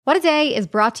What a Day is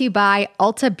brought to you by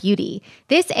Ulta Beauty.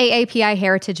 This AAPI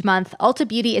Heritage Month, Ulta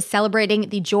Beauty is celebrating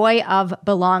the joy of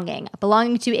belonging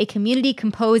to a community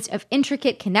composed of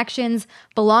intricate connections,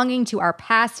 belonging to our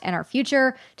past and our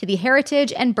future, to the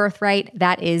heritage and birthright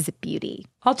that is beauty.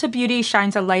 Ulta Beauty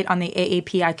shines a light on the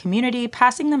AAPI community,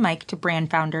 passing the mic to brand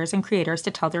founders and creators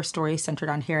to tell their stories centered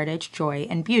on heritage, joy,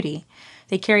 and beauty.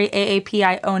 They carry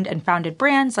AAPI-owned and founded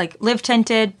brands like Live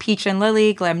Tinted, Peach and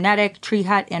Lily, Glamnetic, Tree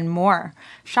Hut, and more.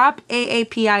 Shop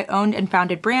AAPI-owned and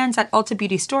founded brands at Ulta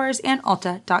Beauty stores and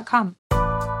Ulta.com.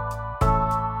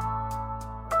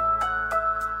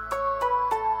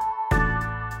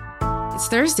 It's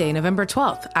Thursday, November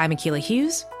 12th. I'm Akilah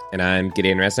Hughes. And I'm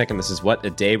Gideon Resnick, and this is What a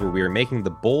Day, where we are making the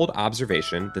bold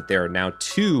observation that there are now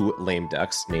 2 lame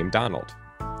ducks named Donald.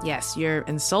 Yes, you're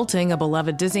insulting a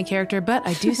beloved Disney character, but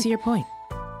I do see your point.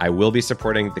 I will be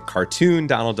supporting the cartoon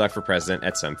Donald Duck for president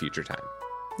at some future time.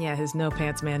 Yeah, his no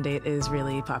pants mandate is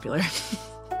really popular.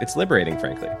 It's liberating,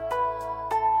 frankly.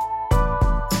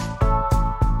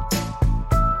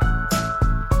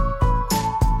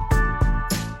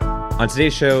 On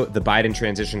today's show, the Biden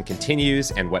transition continues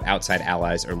and what outside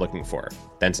allies are looking for.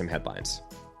 Then some headlines.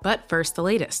 But first, the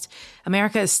latest.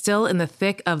 America is still in the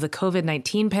thick of the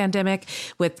COVID-19 pandemic,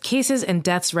 with cases and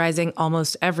deaths rising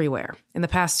almost everywhere. In the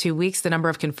past 2 weeks, the number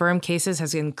of confirmed cases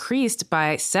has increased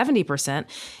by 70%.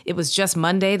 It was just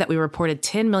Monday that we reported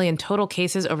 10 million total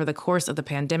cases over the course of the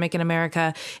pandemic in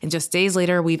America, and just days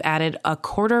later, we've added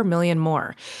 250,000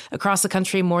 more. Across the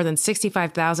country, more than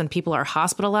 65,000 people are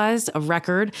hospitalized, a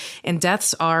record, and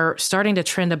deaths are starting to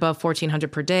trend above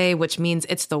 1,400 per day, which means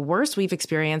it's the worst we've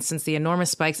experienced since the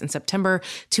enormous spikes in September,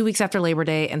 2 weeks after Labor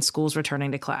Day, and schools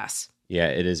returning to class. Yeah,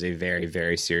 it is a very,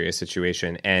 very serious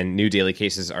situation. And new daily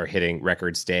cases are hitting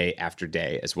records day after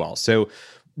day as well. So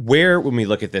where, when we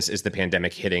look at this, is the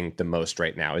pandemic hitting the most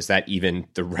right now? Is that even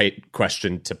the right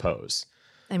question to pose?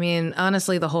 I mean,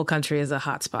 honestly, the whole country is a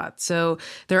hotspot. So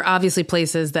there are obviously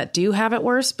places that do have it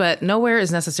worse, but nowhere is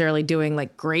necessarily doing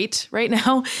great right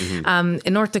now. Mm-hmm.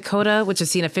 In North Dakota, which has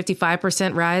seen a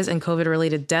 55% rise in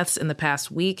COVID-related deaths in the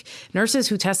past week, nurses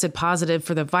who tested positive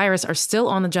for the virus are still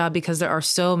on the job because there are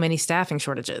so many staffing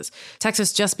shortages.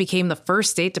 Texas just became the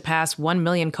first state to pass 1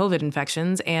 million COVID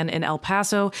infections. And in El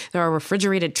Paso, there are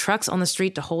refrigerated trucks on the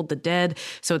street to hold the dead.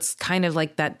 So it's kind of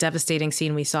like that devastating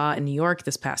scene we saw in New York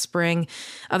this past spring.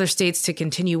 Other states to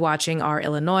continue watching are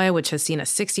Illinois, which has seen a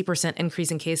 60%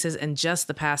 increase in cases in just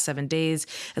the past 7 days,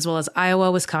 as well as Iowa,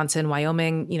 Wisconsin,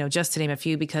 Wyoming, just to name a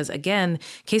few, because again,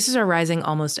 cases are rising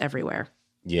almost everywhere.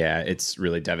 Yeah, it's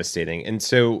really devastating. And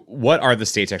so what are the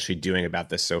states actually doing about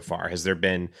this so far? Has there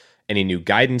been any new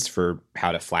guidance for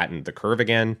how to flatten the curve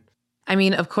again? I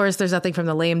mean, of course, there's nothing from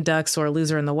the lame ducks or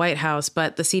loser in the White House,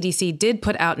 but the CDC did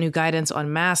put out new guidance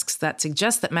on masks that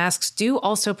suggests that masks do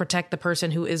also protect the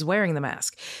person who is wearing the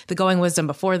mask. The going wisdom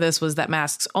before this was that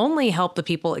masks only help the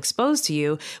people exposed to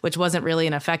you, which wasn't really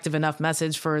an effective enough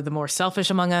message for the more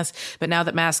selfish among us. But now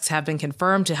that masks have been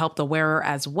confirmed to help the wearer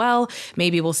as well,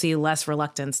 maybe we'll see less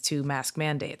reluctance to mask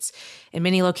mandates. In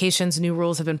many locations, new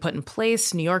rules have been put in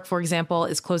place. New York, for example,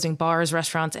 is closing bars,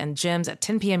 restaurants, and gyms at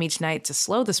 10 p.m. each night to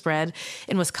slow the spread.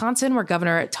 In Wisconsin, where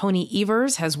Governor Tony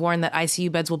Evers has warned that ICU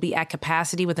beds will be at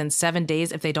capacity within 7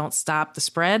 days if they don't stop the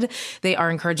spread, they are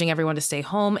encouraging everyone to stay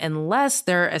home unless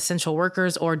they're essential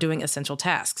workers or doing essential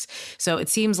tasks. So it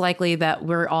seems likely that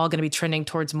we're all going to be trending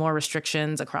towards more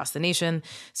restrictions across the nation.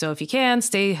 So if you can,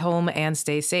 stay home and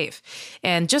stay safe.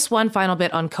 And just one final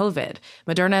bit on COVID.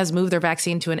 Moderna has moved their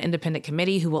vaccine to an independent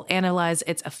committee who will analyze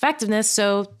its effectiveness,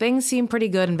 so things seem pretty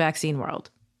good in vaccine world.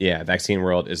 Yeah, vaccine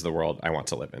world is the world I want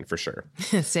to live in, for sure.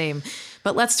 Same.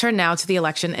 But let's turn now to the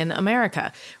election in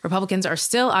America. Republicans are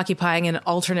still occupying an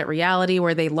alternate reality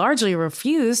where they largely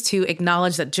refuse to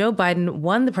acknowledge that Joe Biden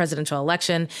won the presidential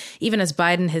election, even as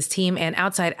Biden, his team, and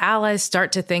outside allies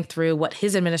start to think through what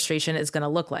his administration is going to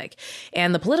look like.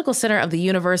 And the political center of the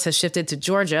universe has shifted to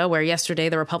Georgia, where yesterday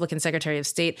the Republican Secretary of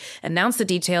State announced the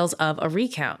details of a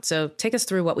recount. So take us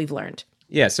through what we've learned.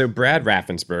 Yeah, so Brad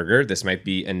Raffensperger, this might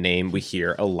be a name we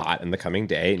hear a lot in the coming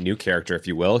day, new character, if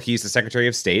you will. He's the Secretary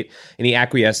of State, and he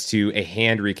acquiesced to a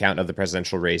hand recount of the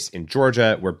presidential race in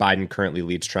Georgia, where Biden currently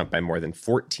leads Trump by more than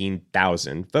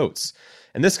 14,000 votes.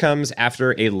 And this comes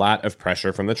after a lot of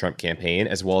pressure from the Trump campaign,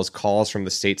 as well as calls from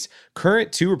the state's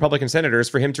current 2 Republican senators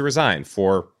for him to resign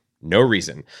for no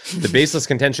reason. The baseless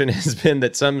contention has been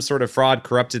that some sort of fraud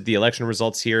corrupted the election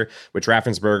results here, which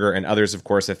Raffensperger and others, of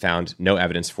course, have found no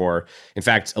evidence for. In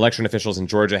fact, election officials in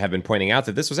Georgia have been pointing out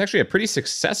that this was actually a pretty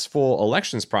successful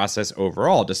elections process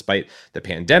overall, despite the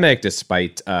pandemic,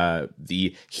 despite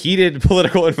the heated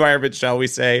political environment, shall we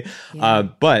say. Yeah.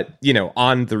 But,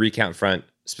 on the recount front,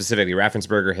 Specifically,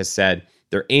 Raffensperger has said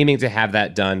they're aiming to have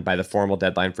that done by the formal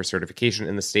deadline for certification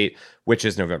in the state, which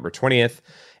is November 20th.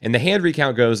 And the hand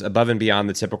recount goes above and beyond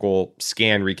the typical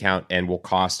scan recount and will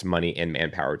cost money and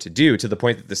manpower to do, to the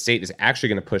point that the state is actually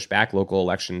going to push back local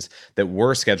elections that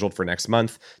were scheduled for next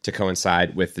month to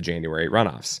coincide with the January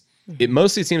runoffs. It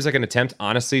mostly seems like an attempt,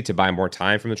 honestly, to buy more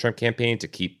time from the Trump campaign to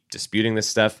keep disputing this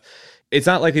stuff. It's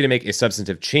not likely to make a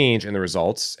substantive change in the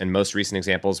results. And most recent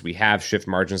examples we have shift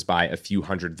margins by a few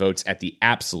hundred votes at the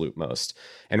absolute most.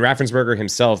 And Raffensperger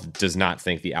himself does not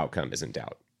think the outcome is in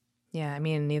doubt. Yeah, I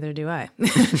mean, neither do I.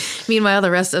 Meanwhile,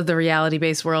 the rest of the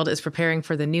reality-based world is preparing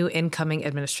for the new incoming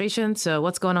administration. So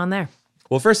what's going on there?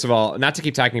 Well, first of all, not to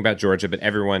keep talking about Georgia, but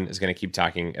everyone is going to keep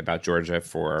talking about Georgia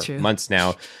for months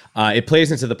now. It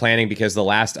plays into the planning because the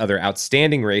last other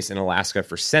outstanding race in Alaska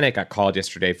for Senate got called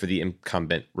yesterday for the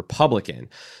incumbent Republican.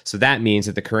 So that means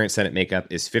that the current Senate makeup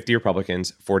is 50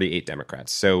 Republicans, 48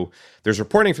 Democrats. So there's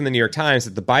reporting from the New York Times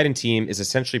that the Biden team is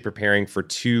essentially preparing for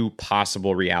two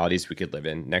possible realities we could live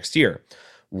in next year.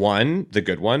 One, the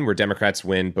good one, where Democrats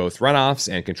win both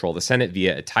runoffs and control the Senate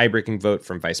via a tie-breaking vote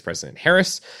from Vice President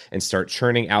Harris and start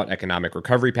churning out economic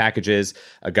recovery packages,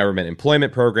 a government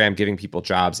employment program giving people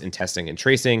jobs in testing and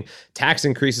tracing, tax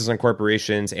increases on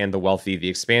corporations and the wealthy, the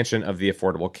expansion of the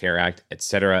Affordable Care Act, et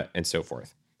cetera, and so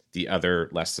forth. The other,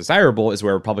 less desirable, is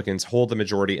where Republicans hold the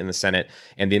majority in the Senate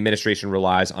and the administration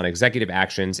relies on executive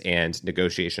actions and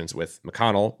negotiations with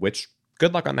McConnell, which,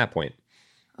 good luck on that point.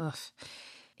 Ugh.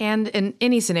 And in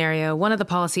any scenario, one of the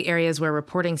policy areas where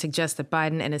reporting suggests that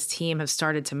Biden and his team have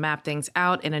started to map things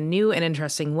out in a new and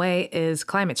interesting way is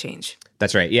climate change.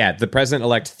 That's right. Yeah. The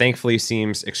president-elect thankfully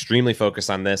seems extremely focused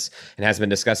on this and has been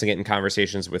discussing it in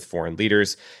conversations with foreign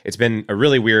leaders. It's been a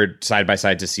really weird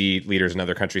side-by-side to see leaders in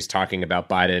other countries talking about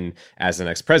Biden as the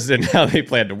next president, how they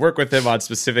plan to work with him on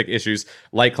specific issues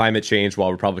like climate change,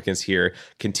 while Republicans here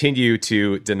continue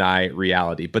to deny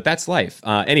reality. But that's life.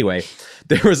 Anyway,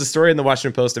 there was a story in the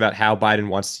Washington Post about how Biden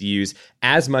wants to use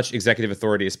as much executive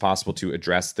authority as possible to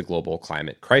address the global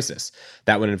climate crisis.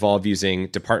 That would involve using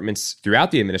departments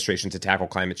throughout the administration to tackle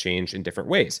climate change in different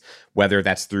ways, whether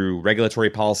that's through regulatory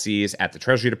policies at the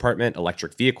Treasury Department,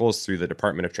 electric vehicles through the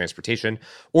Department of Transportation,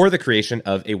 or the creation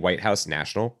of a White House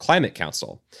National Climate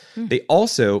Council. They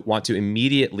also want to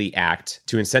immediately act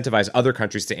to incentivize other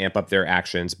countries to amp up their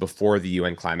actions before the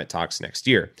UN climate talks next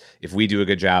year. If we do a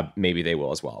good job, maybe they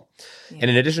will as well. And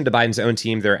in addition to Biden's own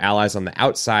team, there are allies on the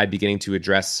outside beginning to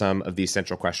address some of these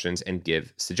central questions and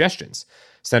give suggestions.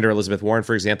 Senator Elizabeth Warren,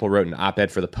 for example, wrote an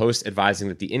op-ed for the Post advising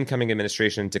that the incoming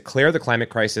administration declare the climate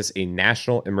crisis a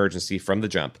national emergency from the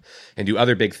jump and do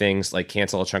other big things like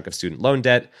cancel a chunk of student loan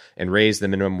debt and raise the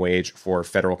minimum wage for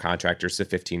federal contractors to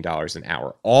 $15 an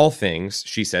hour. All things,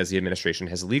 she says, the administration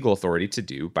has legal authority to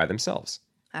do by themselves.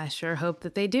 I sure hope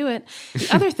that they do it.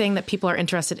 The other thing that people are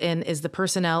interested in is the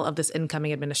personnel of this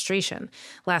incoming administration.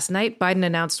 Last night, Biden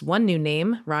announced one new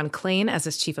name, Ron Klain, as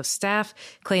his chief of staff.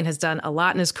 Klain has done a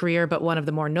lot in his career, but one of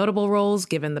the more notable roles,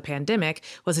 given the pandemic,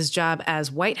 was his job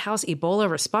as White House Ebola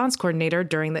response coordinator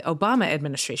during the Obama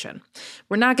administration.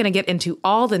 We're not going to get into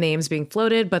all the names being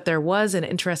floated, but there was an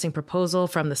interesting proposal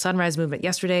from the Sunrise Movement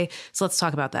yesterday, so let's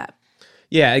talk about that.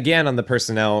 Yeah, again, on the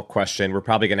personnel question, we're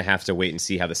probably going to have to wait and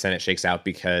see how the Senate shakes out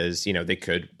because, they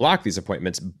could block these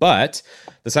appointments. But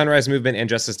the Sunrise Movement and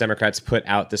Justice Democrats put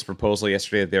out this proposal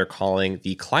yesterday that they're calling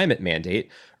the Climate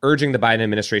Mandate, urging the Biden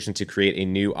administration to create a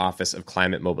new Office of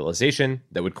Climate Mobilization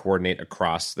that would coordinate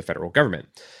across the federal government.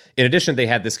 In addition, they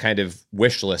had this kind of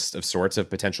wish list of sorts of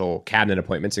potential cabinet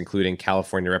appointments, including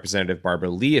California Representative Barbara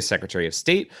Lee as Secretary of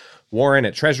State, Warren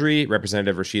at Treasury,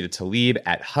 Representative Rashida Tlaib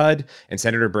at HUD, and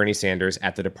Senator Bernie Sanders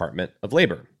at the Department of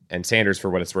Labor. And Sanders, for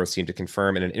what it's worth, seemed to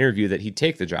confirm in an interview that he'd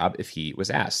take the job if he was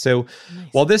asked. So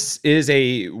while this is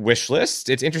a wish list,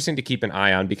 it's interesting to keep an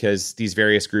eye on because these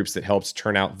various groups that helped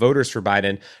turn out voters for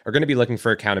Biden are going to be looking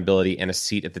for accountability and a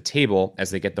seat at the table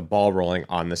as they get the ball rolling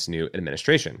on this new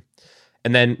administration.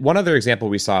 And then one other example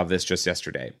we saw of this just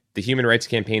yesterday. The Human Rights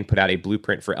Campaign put out a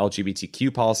blueprint for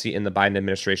LGBTQ policy in the Biden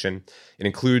administration. It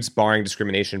includes barring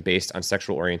discrimination based on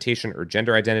sexual orientation or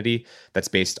gender identity. That's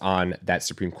based on that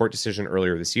Supreme Court decision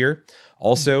earlier this year.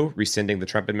 Also, rescinding the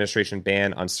Trump administration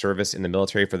ban on service in the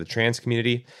military for the trans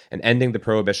community and ending the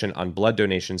prohibition on blood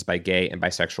donations by gay and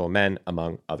bisexual men,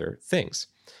 among other things.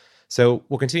 So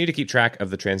we'll continue to keep track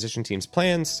of the transition team's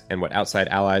plans and what outside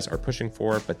allies are pushing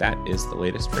for, but that is the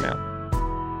latest for now.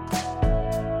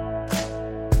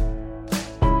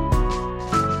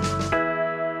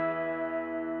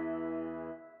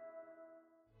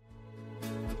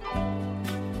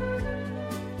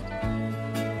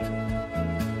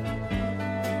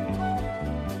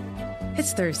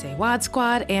 It's Thursday, WAD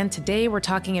Squad, and today we're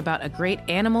talking about a great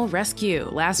animal rescue.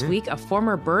 Last week, a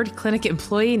former bird clinic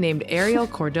employee named Ariel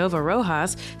Cordova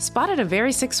Rojas spotted a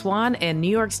very sick swan in New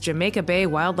York's Jamaica Bay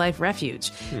Wildlife Refuge.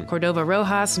 Cordova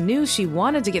Rojas knew she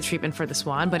wanted to get treatment for the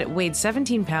swan, but it weighed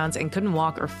 17 pounds and couldn't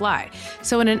walk or fly.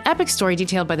 So in an epic story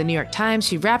detailed by the New York Times,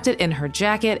 she wrapped it in her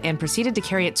jacket and proceeded to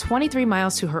carry it 23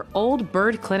 miles to her old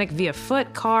bird clinic via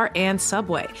foot, car, and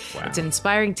subway. Wow. It's an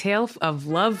inspiring tale of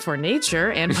love for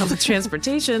nature and public transportation,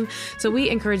 so we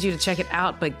encourage you to check it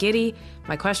out. But Giddy,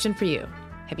 my question for you,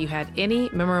 have you had any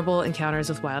memorable encounters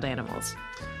with wild animals?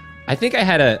 I think I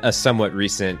had a somewhat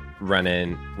recent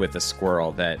run-in with a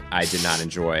squirrel that I did not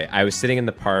enjoy. I was sitting in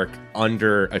the park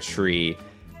under a tree,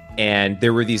 and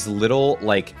there were these little,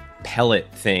 like, pellet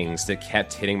things that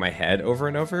kept hitting my head over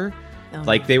and over. Oh.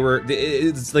 Like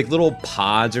it's like little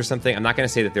pods or something. I'm not going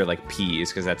to say that they're like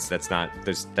peas, because that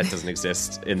doesn't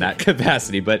exist in that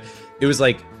capacity, but it was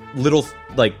like little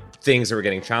like things that were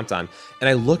getting chomped on. And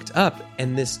I looked up,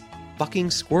 and this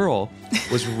fucking squirrel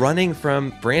was running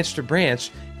from branch to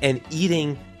branch and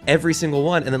eating every single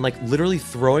one, and then like literally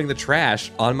throwing the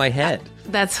trash on my head.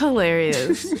 That's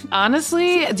hilarious.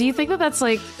 Honestly, do you think that that's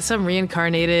like some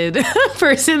reincarnated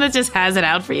person that just has it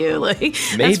out for you? Like,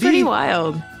 maybe, that's pretty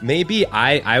wild. Maybe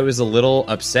I was a little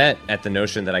upset at the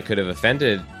notion that I could have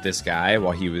offended this guy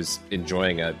while he was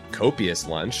enjoying a copious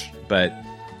lunch, but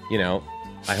you know,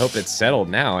 I hope it's settled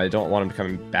now. I don't want him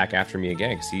coming back after me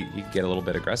again, because he get a little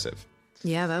bit aggressive.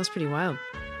 Yeah, that was pretty wild.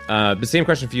 But same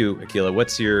question for you, Akilah.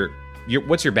 What's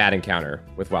your bad encounter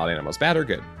with wild animals? Bad or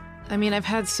good? I mean, I've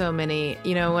had so many.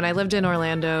 You know, when I lived in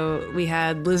Orlando, we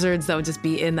had lizards that would just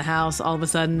be in the house all of a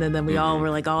sudden, and then we all were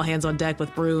like all hands on deck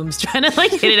with brooms trying to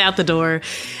like hit it out the door.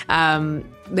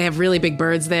 They have really big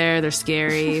birds there. They're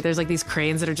scary. There's like these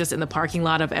cranes that are just in the parking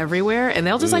lot of everywhere, and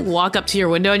they'll just like walk up to your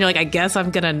window, and you're like, I guess I'm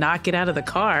gonna not get out of the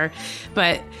car.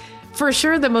 But for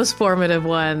sure, the most formative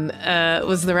one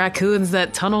was the raccoons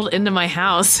that tunneled into my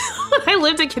house when I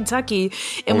lived in Kentucky,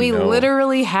 and we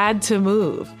literally had to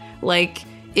move. Like,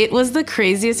 it was the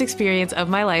craziest experience of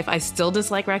my life. I still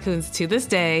dislike raccoons to this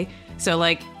day. So,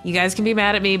 like, you guys can be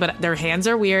mad at me, but their hands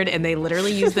are weird, and they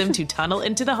literally use them to tunnel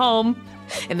into the home,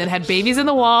 and then had babies in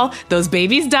the wall. Those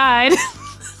babies died.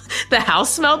 The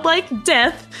house smelled like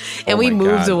death, and we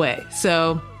moved away.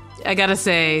 So I gotta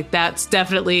say, that's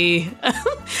definitely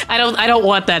I don't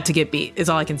want that to get beat, is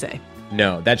all I can say.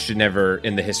 No, that should never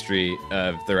in the history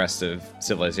of the rest of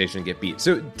civilization get beat.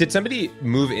 So did somebody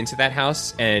move into that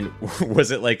house, and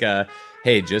was it like a,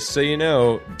 hey, just so you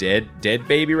know, dead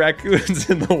baby raccoons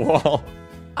in the wall?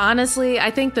 Honestly,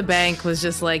 I think the bank was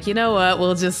just like, you know what,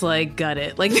 we'll just like gut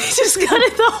it. Like, they just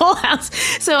gutted the whole house.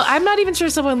 So I'm not even sure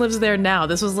someone lives there now.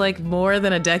 This was like more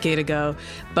than a decade ago.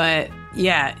 But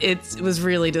yeah, it was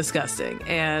really disgusting,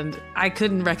 and I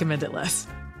couldn't recommend it less.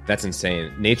 That's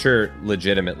insane. Nature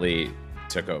legitimately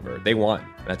took over. They won.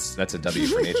 That's a W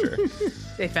for nature.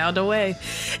 They found a way.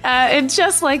 And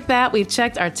just like that, we've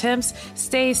checked our temps.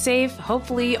 Stay safe.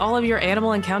 Hopefully all of your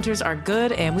animal encounters are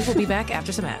good, and we will be back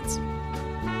after some ads.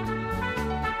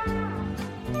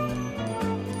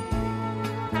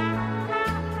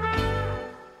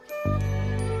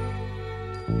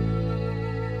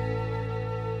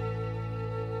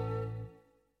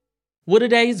 What A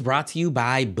Day is brought to you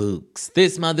by Books.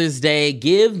 This Mother's Day,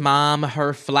 give mom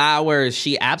her flowers.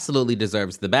 She absolutely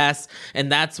deserves the best,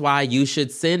 and that's why you should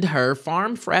send her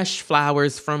farm fresh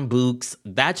flowers from Books.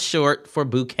 That's short for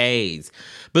bouquets.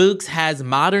 Books has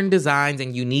modern designs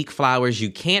and unique flowers you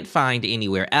can't find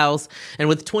anywhere else, and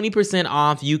with 20%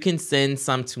 off, you can send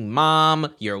some to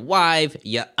mom, your wife,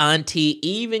 your auntie,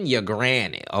 even your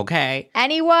granny, okay?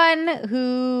 Anyone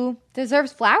who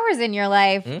deserves flowers in your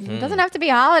life. It doesn't have to be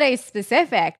holiday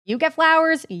specific. You get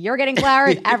flowers, you're getting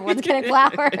flowers, everyone's getting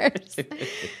flowers.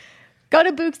 Go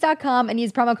to Books.com and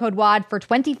use promo code WAD for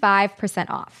 25%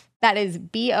 off. That is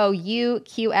BOUQS.com,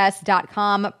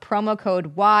 promo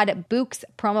code WAD, Books,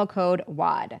 promo code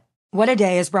WAD. What A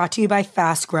Day is brought to you by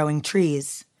Fast Growing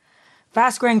Trees.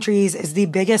 Fast Growing Trees is the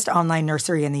biggest online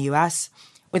nursery in the U.S.,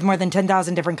 with more than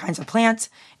 10,000 different kinds of plants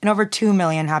and over 2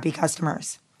 million happy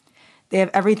customers. They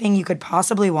have everything you could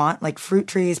possibly want, like fruit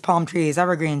trees, palm trees,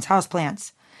 evergreens,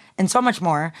 houseplants, and so much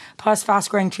more. Plus, Fast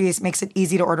Growing Trees makes it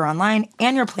easy to order online,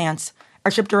 and your plants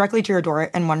are shipped directly to your door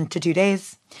in 1 to 2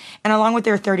 days. And along with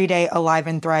their 30-day Alive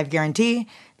and Thrive guarantee,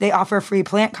 they offer free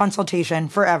plant consultation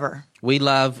forever. We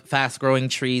love Fast Growing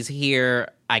Trees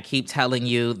here. I keep telling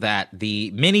you that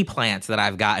the mini plants that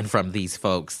I've gotten from these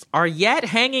folks are yet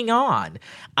hanging on.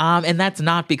 And that's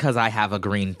not because I have a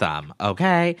green thumb,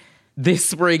 okay? This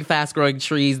spring, Fast Growing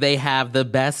Trees, they have the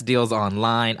best deals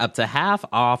online, up to half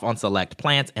off on select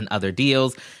plants and other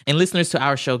deals. And listeners to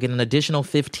our show get an additional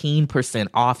 15%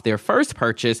 off their first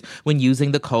purchase when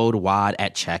using the code WAD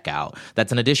at checkout.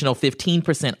 That's an additional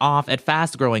 15% off at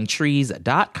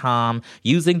fastgrowingtrees.com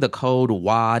using the code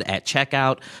WAD at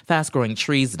checkout.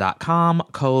 Fastgrowingtrees.com,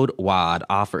 code WAD.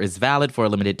 Offer is valid for a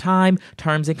limited time.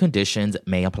 Terms and conditions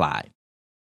may apply.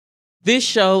 This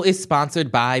show is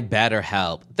sponsored by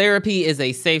BetterHelp. Therapy is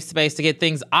a safe space to get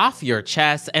things off your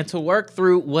chest and to work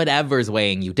through whatever's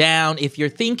weighing you down. If you're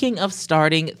thinking of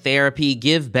starting therapy,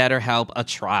 give BetterHelp a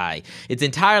try. It's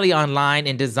entirely online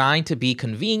and designed to be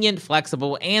convenient,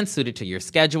 flexible, and suited to your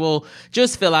schedule.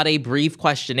 Just fill out a brief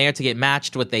questionnaire to get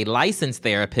matched with a licensed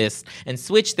therapist and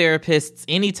switch therapists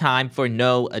anytime for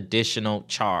no additional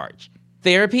charge.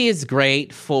 Therapy is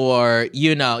great for,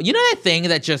 you know that thing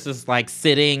that just is like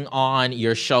sitting on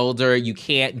your shoulder, you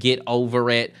can't get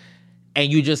over it,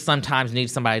 and you just sometimes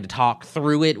need somebody to talk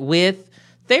through it with?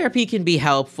 Therapy can be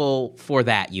helpful for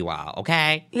that, you all,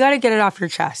 okay? You got to get it off your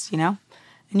chest, And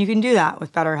you can do that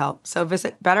with BetterHelp. So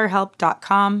visit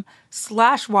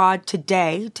betterhelp.com/WAD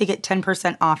today to get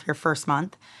 10% off your first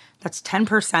month. That's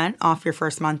 10% off your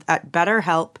first month at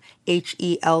betterhelp,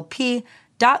 HELP.com/WAD.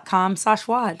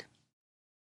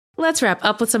 Let's wrap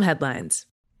up with some headlines.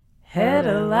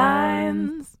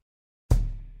 Headlines.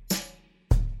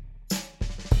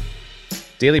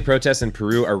 Daily protests in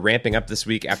Peru are ramping up this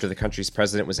week after the country's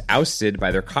president was ousted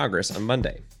by their Congress on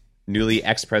Monday. Newly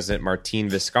ex-president Martín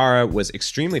Vizcarra was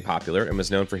extremely popular and was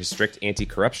known for his strict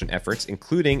anti-corruption efforts,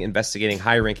 including investigating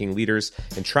high-ranking leaders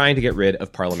and trying to get rid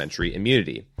of parliamentary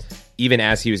immunity. Even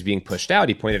as he was being pushed out,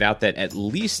 he pointed out that at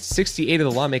least 68 of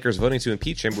the lawmakers voting to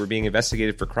impeach him were being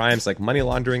investigated for crimes like money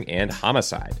laundering and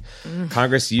homicide.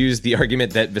 Congress used the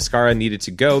argument that Vizcarra needed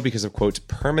to go because of, quote,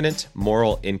 permanent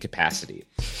moral incapacity.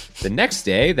 The next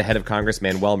day, the head of Congress,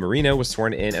 Manuel Merino, was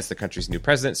sworn in as the country's new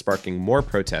president, sparking more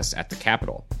protests at the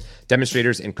Capitol.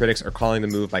 Demonstrators and critics are calling the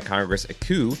move by Congress a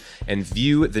coup and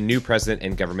view the new president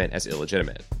and government as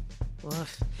illegitimate.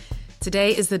 Woof.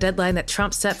 Today is the deadline that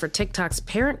Trump set for TikTok's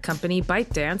parent company,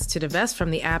 ByteDance, to divest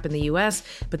from the app in the U.S.,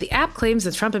 but the app claims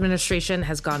the Trump administration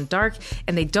has gone dark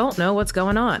and they don't know what's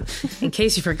going on. In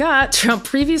case you forgot, Trump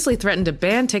previously threatened to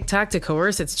ban TikTok to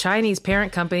coerce its Chinese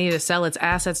parent company to sell its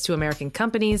assets to American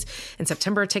companies. In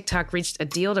September, TikTok reached a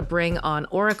deal to bring on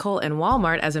Oracle and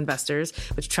Walmart as investors,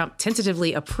 which Trump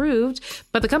tentatively approved,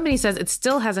 but the company says it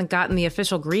still hasn't gotten the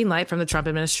official green light from the Trump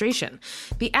administration.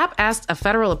 The app asked a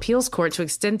federal appeals court to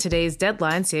extend today's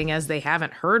deadline, seeing as they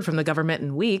haven't heard from the government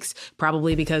in weeks,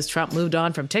 probably because Trump moved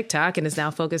on from TikTok and is now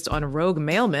focused on rogue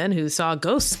mailmen who saw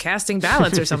ghosts casting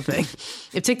ballots or something.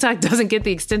 If TikTok doesn't get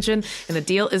the extension and the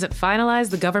deal isn't finalized,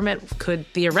 the government could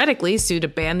theoretically sue to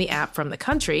ban the app from the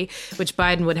country, which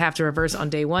Biden would have to reverse on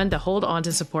day one to hold on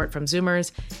to support from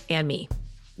Zoomers and me.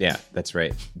 Yeah, that's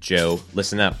right. Joe,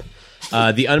 listen up.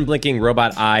 The unblinking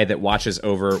robot eye that watches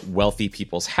over wealthy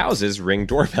people's houses, Ring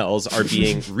doorbells, are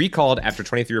being recalled after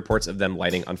 23 reports of them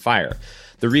lighting on fire.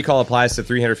 The recall applies to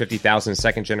 350,000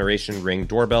 second-generation Ring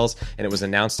doorbells, and it was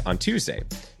announced on Tuesday.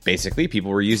 Basically,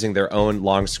 people were using their own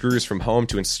long screws from home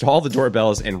to install the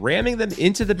doorbells and ramming them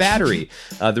into the battery.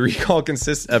 The recall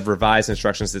consists of revised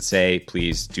instructions that say,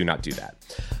 please do not do that.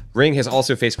 Ring has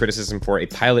also faced criticism for a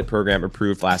pilot program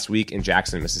approved last week in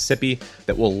Jackson, Mississippi,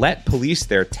 that will let police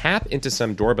there tap into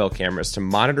some doorbell cameras to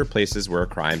monitor places where a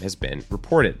crime has been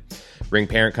reported. Ring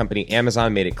parent company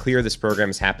Amazon made it clear this program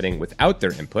is happening without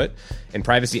their input, and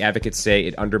privacy advocates say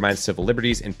it undermines civil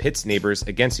liberties and pits neighbors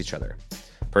against each other.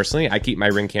 Personally, I keep my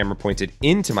Ring camera pointed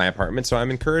into my apartment, so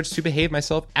I'm encouraged to behave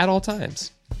myself at all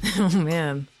times. Oh,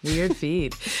 man. Weird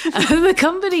feed. The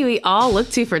company we all look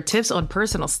to for tips on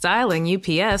personal styling,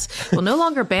 UPS, will no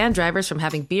longer ban drivers from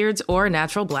having beards or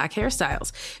natural black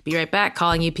hairstyles. Be right back,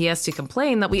 calling UPS to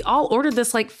complain that we all ordered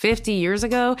this like 50 years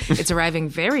ago. It's arriving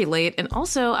very late. And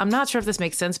also, I'm not sure if this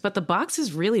makes sense, but the box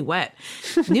is really wet.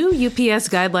 New UPS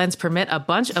guidelines permit a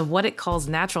bunch of what it calls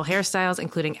natural hairstyles,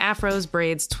 including afros,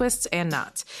 braids, twists, and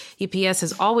knots. UPS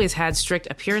has always had strict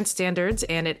appearance standards,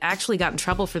 and it actually got in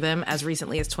trouble for them as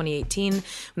recently as 2018.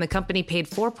 When the company paid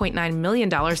 $4.9 million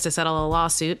to settle a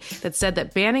lawsuit that said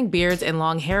that banning beards and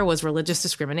long hair was religious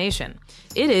discrimination.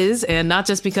 It is, and not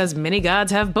just because many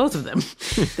gods have both of them.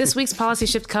 This week's policy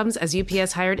shift comes as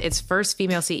UPS hired its first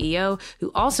female CEO, who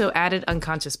also added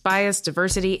unconscious bias,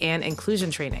 diversity, and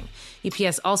inclusion training.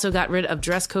 UPS also got rid of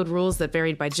dress code rules that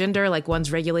varied by gender, like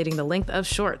ones regulating the length of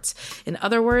shorts. In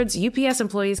other words, UPS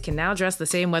employees can now dress the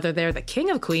same whether they're the king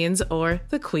of queens or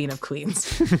the queen of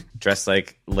queens. Dress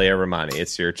like Leia Romani.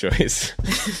 It's your choice.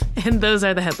 And those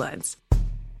are the headlines.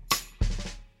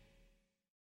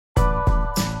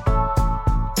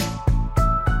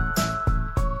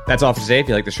 That's all for today. If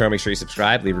you like the show, make sure you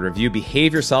subscribe, leave a review,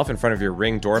 behave yourself in front of your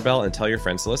Ring doorbell, and tell your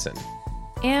friends to listen.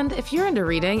 And if you're into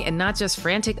reading and not just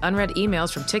frantic unread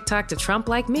emails from TikTok to Trump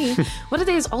like me, What A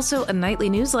Day is also a nightly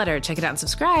newsletter. Check it out and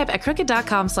subscribe at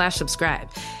crooked.com/subscribe.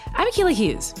 I'm Akilah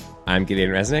Hughes. I'm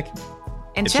Gideon Resnick.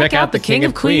 And check out The King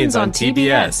of Queens on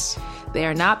TBS. They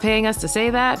are not paying us to say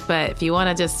that, but if you want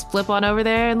to just flip on over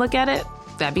there and look at it,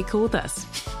 that'd be cool with us.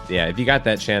 Yeah, if you got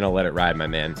that channel, let it ride, my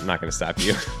man. I'm not going to stop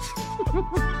you.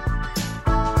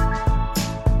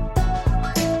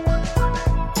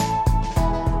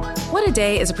 What a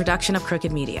Day is a production of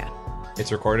Crooked Media.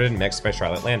 It's recorded and mixed by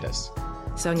Charlotte Landis.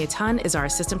 Sonia Tun is our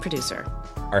assistant producer.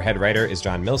 Our head writer is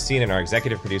John Milstein, and our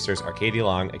executive producers are Katie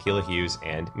Long, Akilah Hughes,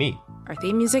 and me. Our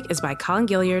theme music is by Colin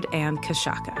Gilliard and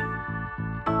Kashaka.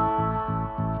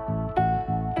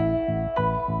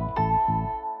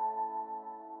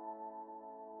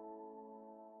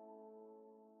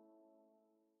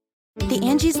 The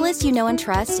Angie's List you know and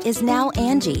trust is now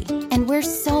Angie, and we're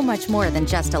so much more than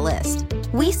just a list.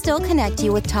 We still connect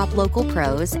you with top local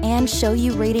pros and show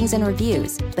you ratings and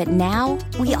reviews, but now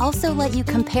we also let you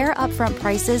compare upfront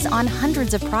prices on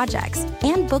hundreds of projects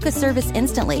and book a service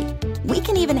instantly. We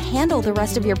can even handle the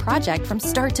rest of your project from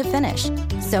start to finish.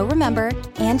 So remember,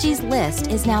 Angie's List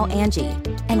is now Angie,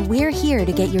 and we're here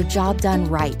to get your job done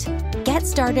right. Get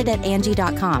started at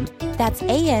Angie.com. That's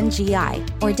ANGI,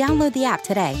 or download the app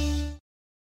today.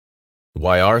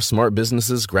 Why are smart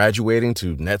businesses graduating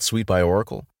to NetSuite by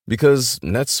Oracle? Because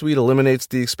NetSuite eliminates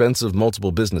the expense of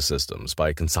multiple business systems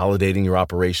by consolidating your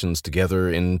operations together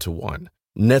into one.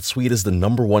 NetSuite is the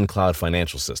 #1 cloud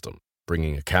financial system,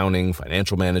 bringing accounting,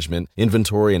 financial management,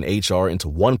 inventory, and HR into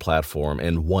one platform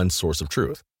and one source of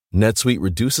truth. NetSuite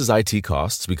reduces IT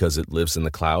costs because it lives in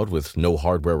the cloud with no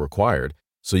hardware required,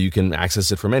 so you can access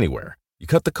it from anywhere. You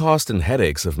cut the cost and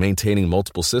headaches of maintaining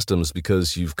multiple systems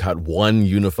because you've got one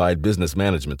unified business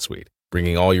management suite.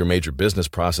 Bringing all your major business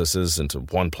processes into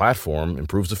one platform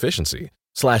improves efficiency,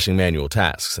 slashing manual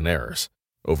tasks and errors.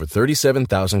 Over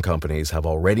 37,000 companies have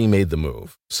already made the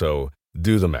move, so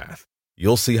do the math.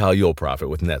 You'll see how you'll profit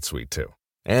with NetSuite too.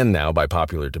 And now, by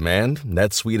popular demand,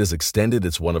 NetSuite has extended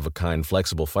its one-of-a-kind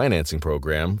flexible financing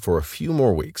program for a few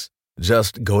more weeks.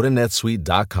 Just go to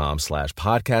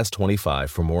netsuite.com/podcast25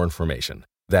 for more information.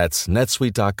 That's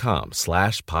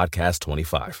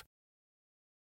netsuite.com/podcast25.